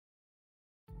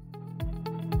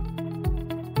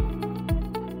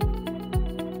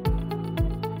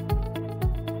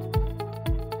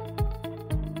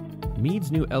Meade's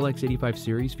new LX85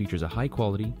 series features a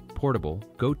high-quality, portable,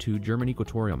 GoTo German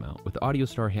Equatorial mount with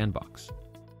AudioStar Hand box.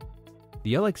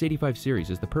 The LX85 series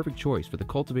is the perfect choice for the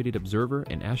cultivated observer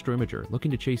and astro-imager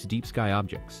looking to chase deep sky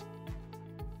objects.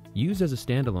 Use as a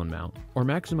standalone mount, or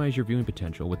maximize your viewing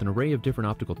potential with an array of different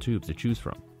optical tubes to choose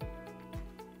from.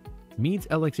 Meade's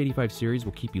LX85 series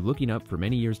will keep you looking up for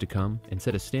many years to come and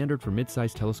set a standard for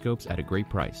mid-sized telescopes at a great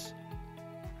price.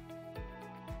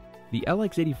 The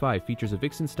LX85 features a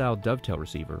Vixen-style dovetail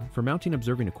receiver for mounting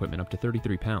observing equipment up to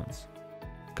 33 pounds,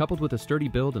 coupled with a sturdy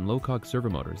build and low-cog servo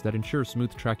motors that ensure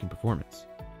smooth tracking performance.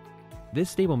 This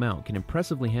stable mount can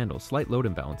impressively handle slight load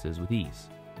imbalances with ease.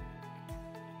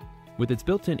 With its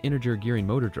built-in integer gearing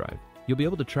motor drive, you'll be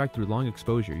able to track through long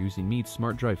exposure using Meade's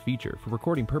Smart Drive feature for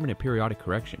recording permanent periodic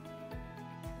correction.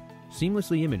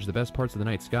 Seamlessly image the best parts of the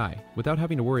night sky without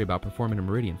having to worry about performing a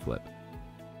meridian flip.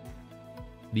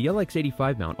 The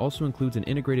LX85 mount also includes an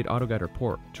integrated AutoGuider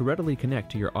port to readily connect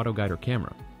to your AutoGuider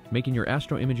camera, making your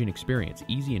astro-imaging experience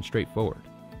easy and straightforward.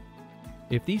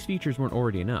 If these features weren't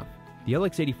already enough, the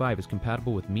LX85 is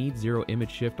compatible with Meade Zero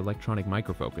Image Shift electronic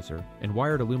microfocuser and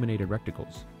wired illuminated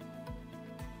reticles.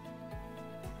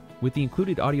 With the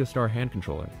included AudioStar Hand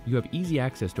controller, you have easy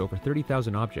access to over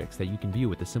 30,000 objects that you can view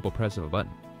with the simple press of a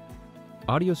button.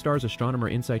 AudioStars Astronomer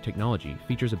Inside technology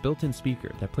features a built-in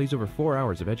speaker that plays over 4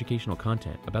 hours of educational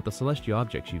content about the celestial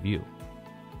objects you view.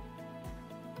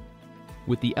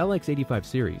 With the LX85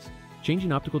 series,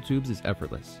 changing optical tubes is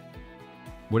effortless.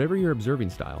 Whatever your observing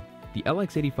style, the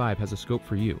LX85 has a scope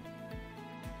for you.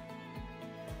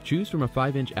 Choose from a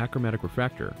 5-inch achromatic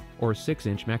refractor or a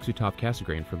 6-inch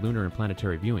Maksutov-Cassegrain for lunar and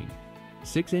planetary viewing,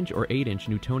 6-inch or 8-inch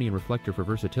Newtonian reflector for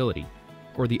versatility,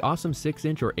 or the awesome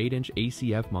 6-inch or 8-inch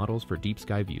ACF models for deep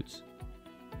sky views.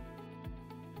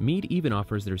 Meade even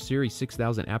offers their Series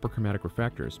 6000 apochromatic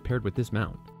refractors paired with this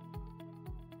mount.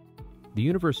 The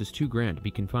universe is too grand to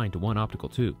be confined to one optical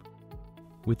tube.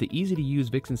 With the easy-to-use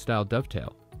Vixen-style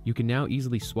dovetail, you can now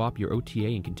easily swap your OTA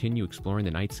and continue exploring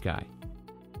the night sky.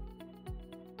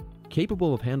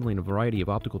 Capable of handling a variety of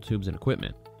optical tubes and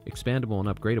equipment, expandable and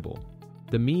upgradable,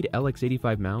 the Meade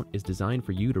LX85 mount is designed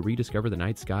for you to rediscover the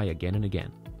night sky again and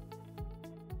again.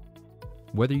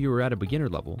 Whether you are at a beginner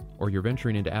level or you're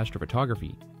venturing into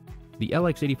astrophotography, the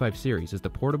LX85 series is the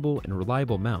portable and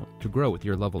reliable mount to grow with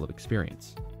your level of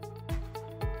experience.